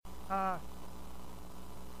I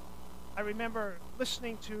remember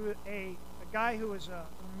listening to a guy who was an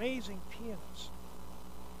amazing pianist.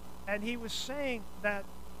 And he was saying that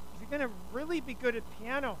if you're going to really be good at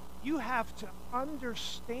piano, you have to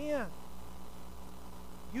understand.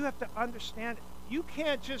 You have to understand it. You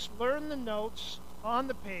can't just learn the notes on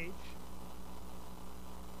the page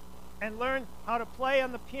and learn how to play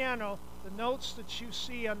on the piano the notes that you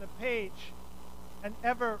see on the page and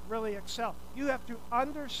ever really excel. You have to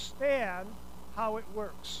understand how it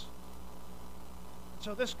works.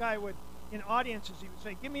 So this guy would, in audiences, he would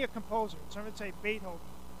say, give me a composer. And someone would say Beethoven.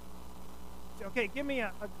 Say, okay, give me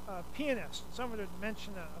a pianist. And someone would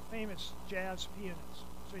mention a famous jazz pianist.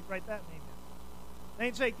 So he'd write that name down. Then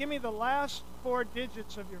he'd say, give me the last 4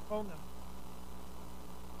 digits of your phone number.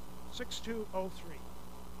 6203.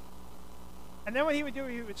 And then what he would do,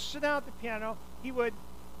 he would sit down at the piano. He would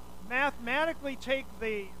mathematically take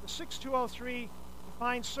the 6203 to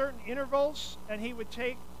find certain intervals, and he would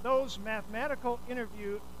take those mathematical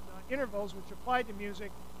intervals which applied to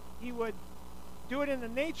music. He would do it in the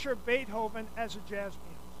nature of Beethoven as a jazz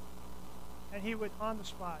pianist. And he would, on the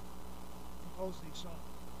spot, compose these songs.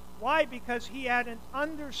 Why? Because he had an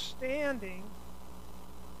understanding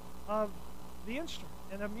of the instrument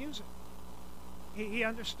and of music. He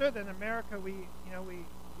understood that in America we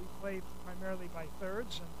play primarily by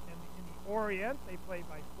thirds, and in the Orient they play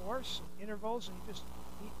by fourths and intervals, and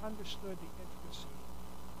he understood the intricacy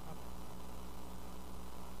of it.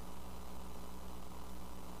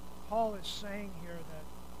 Paul is saying here that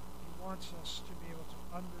he wants us to be able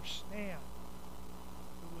to understand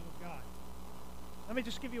the will of God. Let me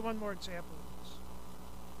just give you one more example of this,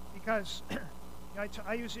 because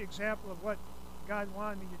I use the example of what God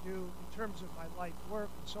wanted me to do in terms of my life work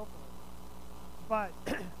and so forth. But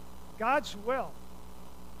God's will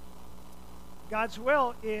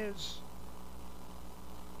is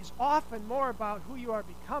often more about who you are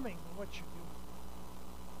becoming than what you're doing.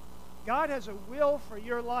 God has a will for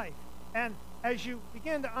your life. And as you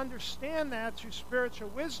begin to understand that through spiritual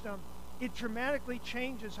wisdom, it dramatically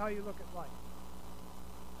changes how you look at life.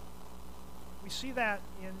 We see that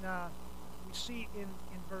in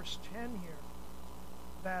verse 10 here,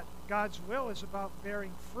 that God's will is about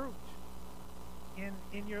bearing fruit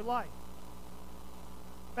in your life.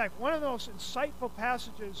 In fact, one of the most insightful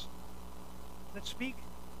passages that speak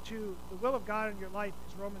to the will of God in your life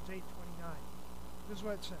is Romans 8:29. This is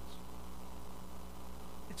what it says.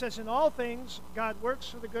 It says, in all things, God works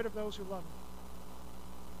for the good of those who love Him.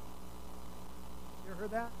 You ever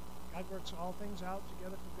heard that? God works all things out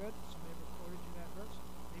together for good. Somebody ever quoted you that verse?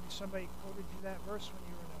 Maybe somebody quoted you that verse when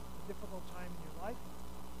you were in a difficult time in your life.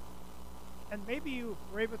 And maybe you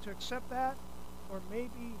were able to accept that, or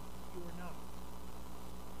maybe you were not.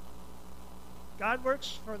 God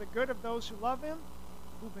works for the good of those who love Him,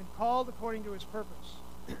 who've been called according to His purpose.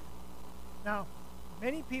 Now,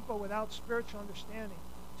 many people without spiritual understanding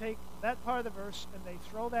take that part of the verse and they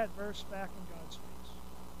throw that verse back in God's face.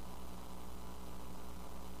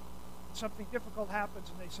 Something difficult happens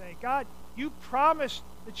and they say, God, you promised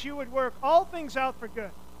that you would work all things out for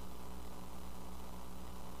good.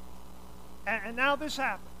 And now this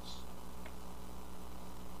happens.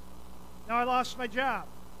 Now I lost my job.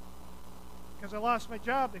 Because I lost my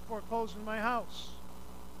job, they foreclosed on my house.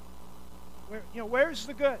 Where's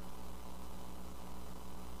the good?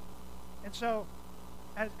 And so,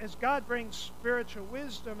 as God brings spiritual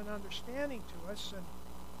wisdom and understanding to us, and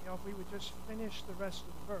if we would just finish the rest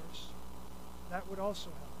of the verse, that would also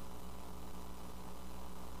help.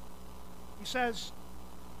 He says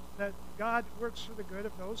that God works for the good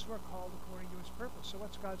of those who are called according to His purpose. So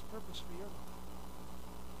what's God's purpose for your life?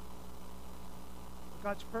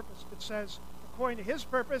 God's purpose, it says, according to His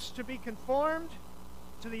purpose, to be conformed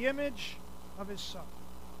to the image of His Son.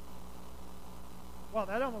 Well,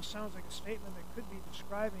 that almost sounds like a statement that could be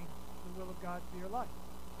describing the will of God for your life.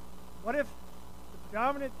 What if the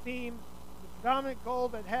predominant theme, the predominant goal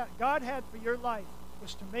that God had for your life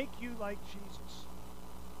was to make you like Jesus?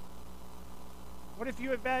 What if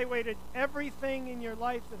you evaluated everything in your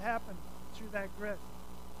life that happened through that grid?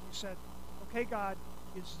 You said, okay, God,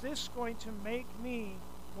 is this going to make me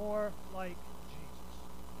more like Jesus?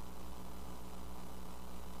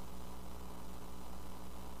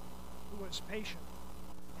 Who was patient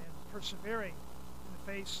and persevering in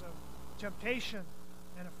the face of temptation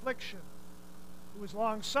and affliction, who was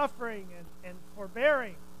long-suffering and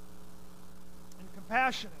forbearing and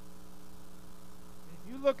compassionate. And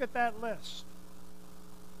if you look at that list,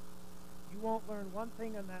 you won't learn one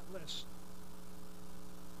thing on that list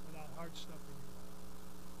without hard stuff in your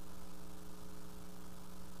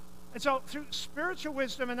life. And so through spiritual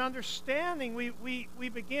wisdom and understanding, we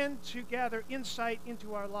begin to gather insight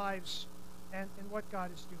into our lives and what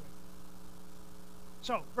God is doing.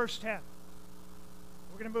 So, verse 10.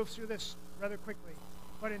 We're going to move through this rather quickly.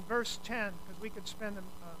 But in verse 10, because we could spend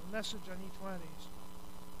a message on each one of these,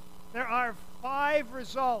 there are 5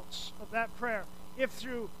 results of that prayer. If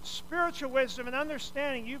through spiritual wisdom and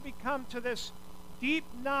understanding you become to this deep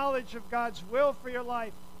knowledge of God's will for your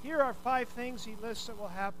life, here are 5 things he lists that will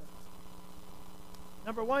happen.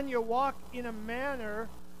 Number 1, you'll walk in a manner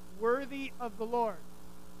worthy of the Lord.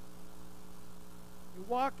 You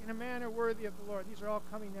walk in a manner worthy of the Lord. These are all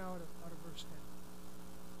coming now out of verse 10.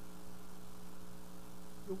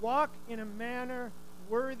 You walk in a manner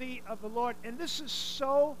worthy of the Lord. And this is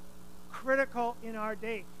so critical in our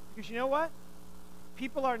day. Because you know what?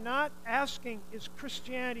 People are not asking, is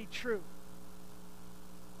Christianity true?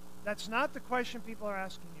 That's not the question people are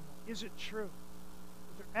asking anymore. Is it true?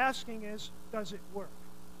 What they're asking is, does it work?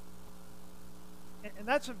 And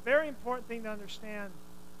that's a very important thing to understand.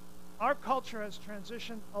 Our culture has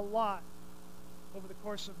transitioned a lot over the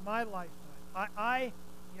course of my lifetime. I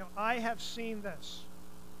have seen this.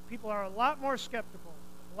 People are a lot more skeptical.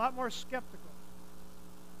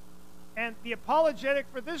 And the apologetic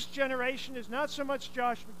for this generation is not so much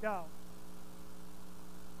Josh McDowell.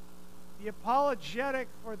 The apologetic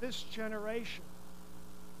for this generation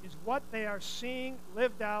is what they are seeing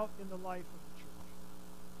lived out in the life of the church.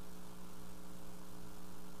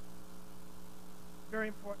 Very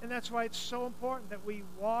important. And that's why it's so important that we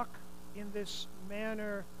walk in this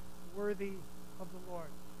manner worthy of the Lord.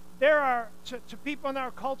 There are, to people in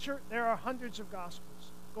our culture, there are hundreds of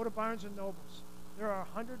gospels. Go to Barnes and Nobles. There are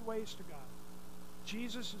 100 ways to God.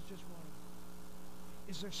 Jesus is just one of them.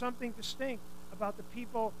 Is there something distinct about the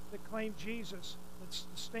people that claim Jesus that's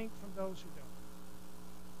distinct from those who don't?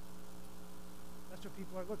 That's what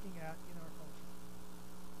people are looking at in our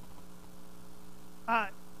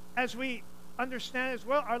culture. As we understand as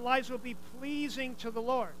well, our lives will be pleasing to the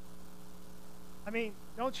Lord. I mean,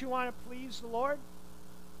 don't you want to please the Lord?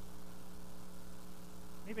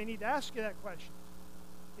 Maybe I need to ask you that question.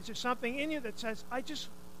 Is there something in you that says, I just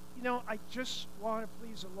want to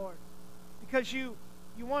please the Lord? Because you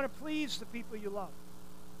want to please the people you love.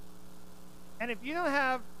 And if you don't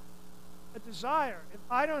have a desire, if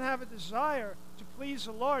I don't have a desire to please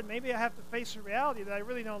the Lord, maybe I have to face the reality that I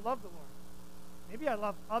really don't love the Lord. Maybe I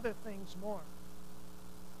love other things more.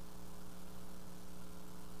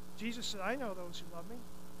 Jesus said, I know those who love me.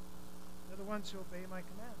 They're the ones who obey my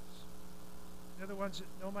commands. They're the ones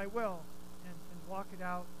that know my will and walk it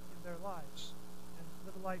out in their lives and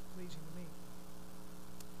live a life pleasing to me.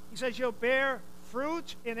 He says, you'll bear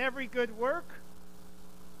fruit in every good work.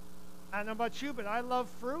 I don't know about you, but I love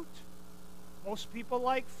fruit. Most people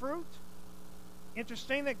like fruit.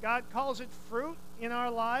 Interesting that God calls it fruit in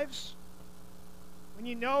our lives. When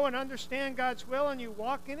you know and understand God's will and you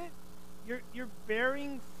walk in it, you're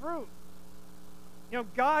bearing fruit. You know,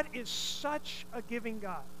 God is such a giving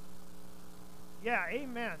God. Yeah,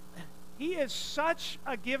 amen. He is such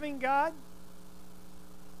a giving God,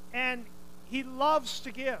 and he loves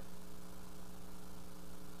to give.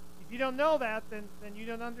 If you don't know that, then you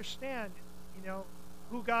don't understand,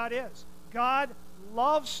 who God is. God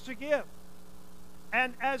loves to give.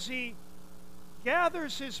 And as he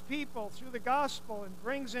gathers his people through the gospel and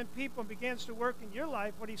brings in people and begins to work in your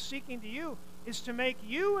life, what he's seeking to you is to make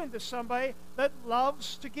you into somebody that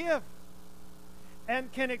loves to give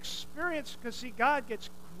and can experience, because see, God gets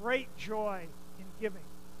great joy in giving.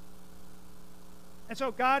 And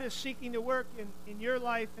so God is seeking to work in your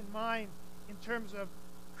life and mine in terms of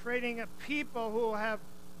creating a people who will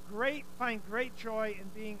find great joy in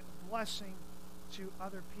being a blessing to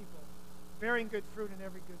other people, bearing good fruit in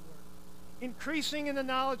every good work, increasing in the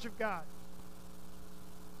knowledge of God.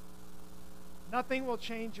 Nothing will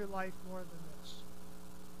change your life more than this.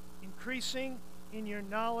 Increasing in your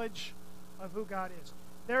knowledge of who God is.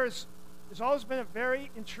 There's always been a very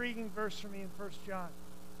intriguing verse for me in 1 John,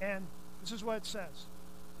 and this is what it says.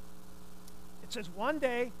 It says, one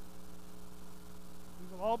day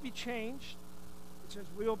we will all be changed. It says,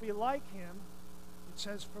 we will be like him. It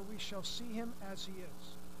says, for we shall see him as he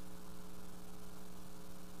is.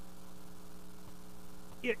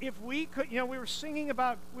 If we could, we were singing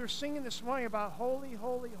this morning about holy,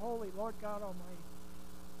 holy, holy, Lord God Almighty.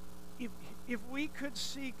 If we could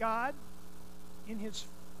see God in his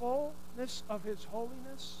fullness of his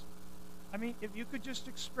holiness, I mean, if you could just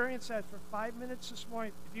experience that for 5 minutes this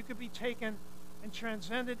morning, if you could be taken and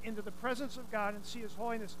transcended into the presence of God and see his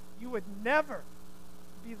holiness, you would never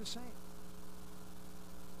be the same.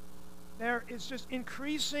 There is just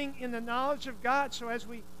increasing in the knowledge of God. So as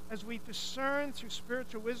we as we discern through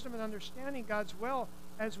spiritual wisdom and understanding God's will,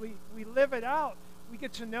 as we live it out, we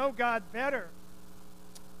get to know God better.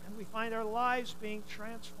 And we find our lives being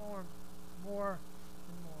transformed more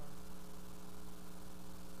and more.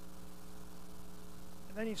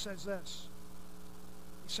 And then he says this.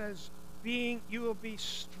 He says, you will be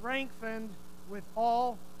strengthened with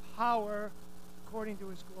all power according to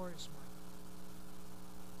his glorious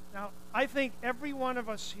might. Now, I think every one of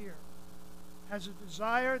us here has a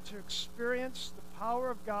desire to experience the power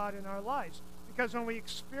of God in our lives. Because when we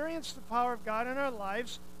experience the power of God in our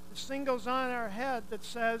lives, this thing goes on in our head that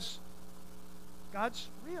says, God's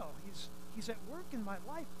real. He's at work in my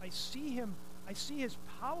life. I see him. I see his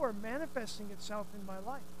power manifesting itself in my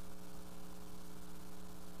life.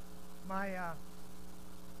 My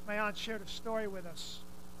aunt shared a story with us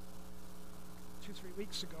 2-3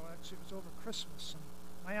 weeks ago. Actually, it was over Christmas. And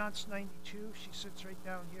my aunt's 92. She sits right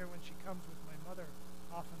down here when she comes with my mother.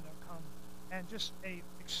 Often they'll come. And just a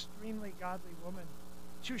extremely godly woman.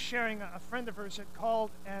 She was sharing, a friend of hers had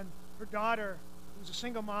called, and her daughter, who was a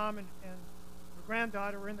single mom, and her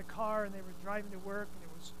granddaughter were in the car, and they were driving to work, and it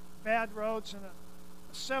was bad roads, and a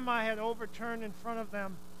semi had overturned in front of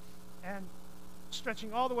them, and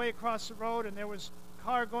stretching all the way across the road, and there was a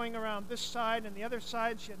car going around this side and the other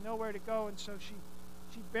side. She had nowhere to go, and so she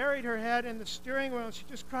buried her head in the steering wheel, and she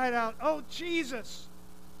just cried out, "Oh, Jesus!"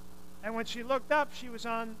 And when she looked up, she was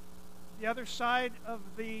on the other side of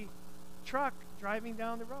the truck driving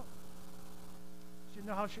down the road. She didn't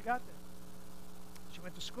know how she got there. She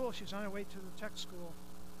went to school. She was on her way to the tech school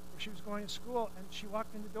where she was going to school, and she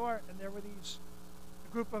walked in the door, and there were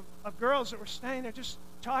a group of girls that were standing there just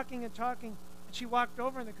talking and talking, and she walked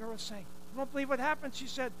over, and the girl was saying, "You won't believe what happened." She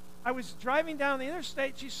said, "I was driving down the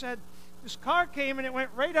interstate," she said, "this car came, and it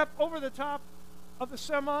went right up over the top of the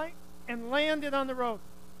semi and landed on the road."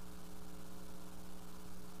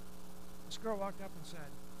 This girl walked up and said,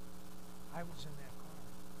 "I was in that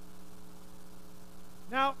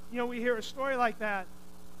car." Now, we hear a story like that.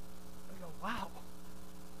 We go, wow.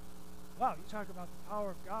 Wow, you talk about the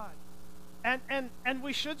power of God. And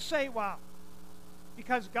we should say, wow.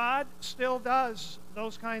 Because God still does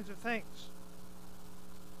those kinds of things.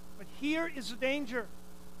 But here is the danger.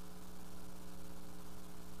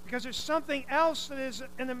 Because there's something else that is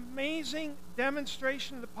an amazing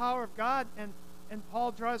demonstration of the power of God, and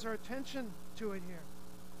Paul draws our attention to it here.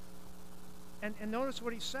 And notice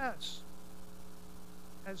what he says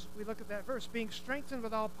as we look at that verse. Being strengthened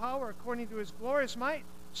with all power according to his glorious might,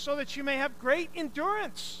 so that you may have great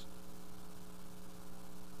endurance.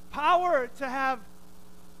 Power to have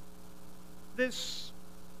this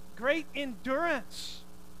great endurance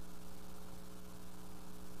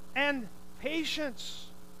and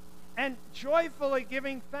patience, and joyfully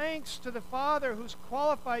giving thanks to the Father who's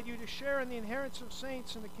qualified you to share in the inheritance of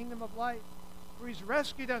saints in the kingdom of light. For he's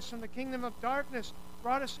rescued us from the kingdom of darkness,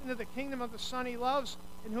 brought us into the kingdom of the Son he loves,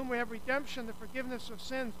 in whom we have redemption, the forgiveness of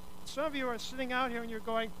sins. Some of you are sitting out here and you're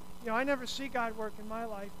going, I never see God work in my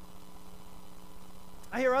life.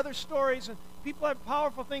 I hear other stories and people have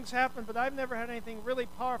powerful things happen, but I've never had anything really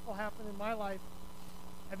powerful happen in my life.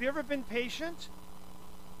 Have you ever been patient?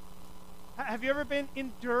 Have you ever been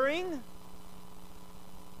enduring?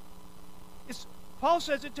 Paul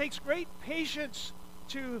says it takes great patience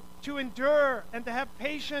to endure, and to have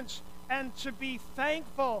patience, and to be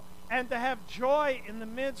thankful, and to have joy in the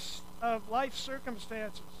midst of life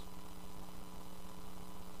circumstances.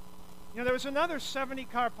 There was another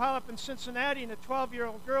 70-car pileup in Cincinnati, and a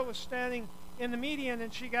 12-year-old girl was standing in the median,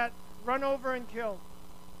 and she got run over and killed.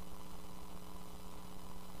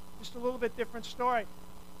 Just a little bit different story.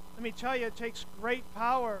 Let me tell you, it takes great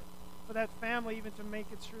power for that family even to make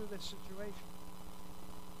it through this situation.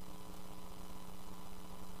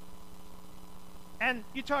 And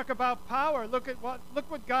you talk about power. Look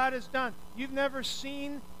what God has done. You've never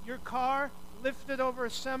seen your car lifted over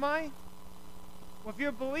a semi? Well, if you're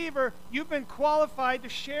a believer, you've been qualified to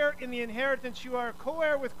share in the inheritance. You are a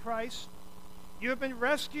co-heir with Christ. You have been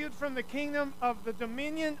rescued from the kingdom of the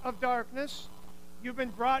dominion of darkness. You've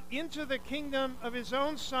been brought into the kingdom of his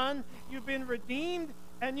own Son. You've been redeemed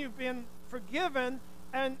and you've been forgiven.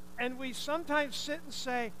 And we sometimes sit and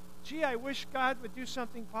say, gee, I wish God would do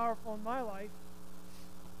something powerful in my life.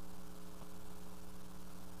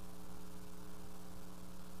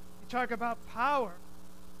 You talk about power.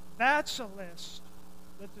 That's a list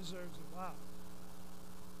that deserves a wow.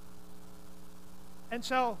 And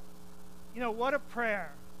so, what a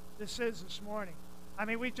prayer this is this morning. I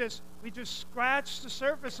mean, we just scratched the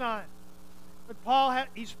surface on it. But Paul,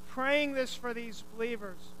 he's praying this for these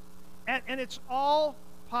believers. And it's all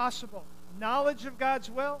possible. Knowledge of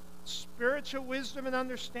God's will, spiritual wisdom and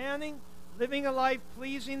understanding, living a life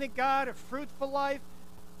pleasing to God, a fruitful life,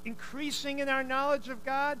 increasing in our knowledge of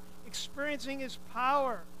God, experiencing His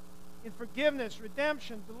power in forgiveness,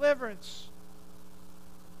 redemption, deliverance,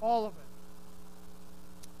 all of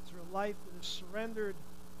it, through a life that is surrendered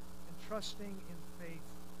and trusting in faith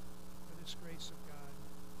for this grace of God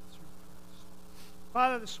through Christ.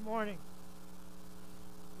 Father, this morning,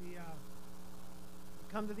 we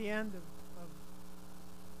come to the end of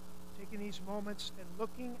taking these moments and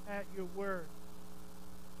looking at your word.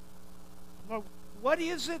 Lord, what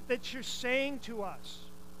is it that you're saying to us?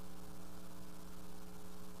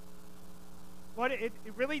 Lord, it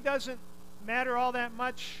really doesn't matter all that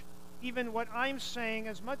much, even what I'm saying,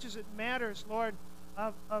 as much as it matters, Lord,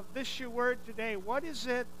 of this your word today. What is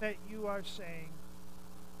it that you are saying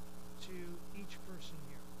to each person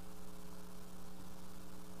here?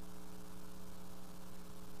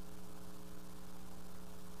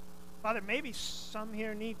 Father, maybe some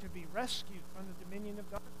here need to be rescued from the dominion of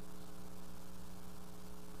darkness.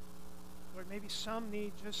 Lord, maybe some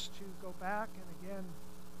need just to go back and again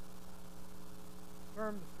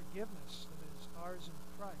affirm the forgiveness that is ours in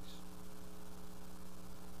Christ.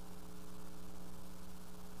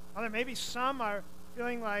 Father, maybe some are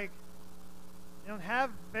feeling like they don't have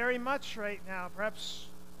very much right now. Perhaps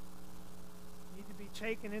need to be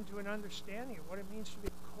taken into an understanding of what it means to be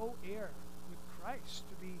a co-heir with Christ,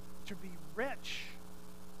 to be rich.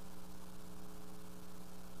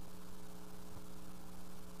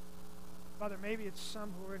 Father, maybe it's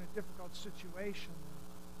some who are in a difficult situation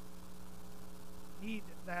and need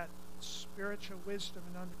that spiritual wisdom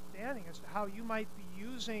and understanding as to how you might be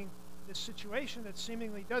using this situation that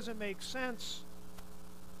seemingly doesn't make sense,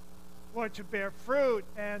 Lord, to bear fruit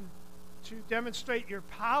and to demonstrate your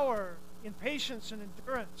power in patience and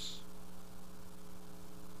endurance.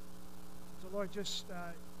 So, Lord, just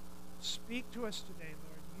speak to us today,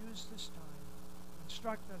 Lord. Use this time to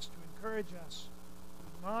instruct us, to encourage us, to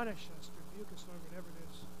admonish us, to rebuke us, Lord, whatever it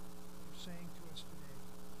is you're saying to us today.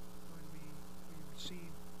 Lord, we receive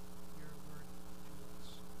your word to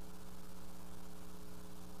us.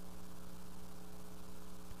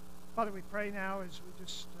 Father, we pray now as we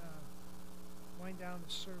just wind down the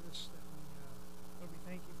service that Lord, we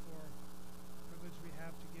thank you for the privilege we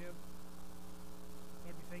have to give.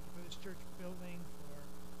 Lord, we thank you for this church building, for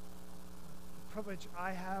the privilege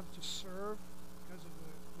I have to serve because of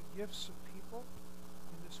the gifts of people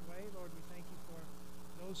in this way. Lord, we thank you for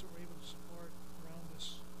those that we're able to support around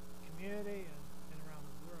this community and around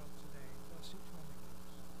the world today. Bless each one of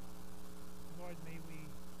these. Lord, may we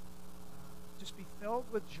just be filled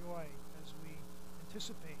with joy as we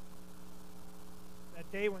anticipate that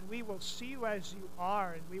day when we will see you as you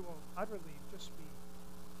are and we will utterly just be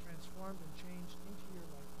transformed and changed into your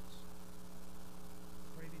life.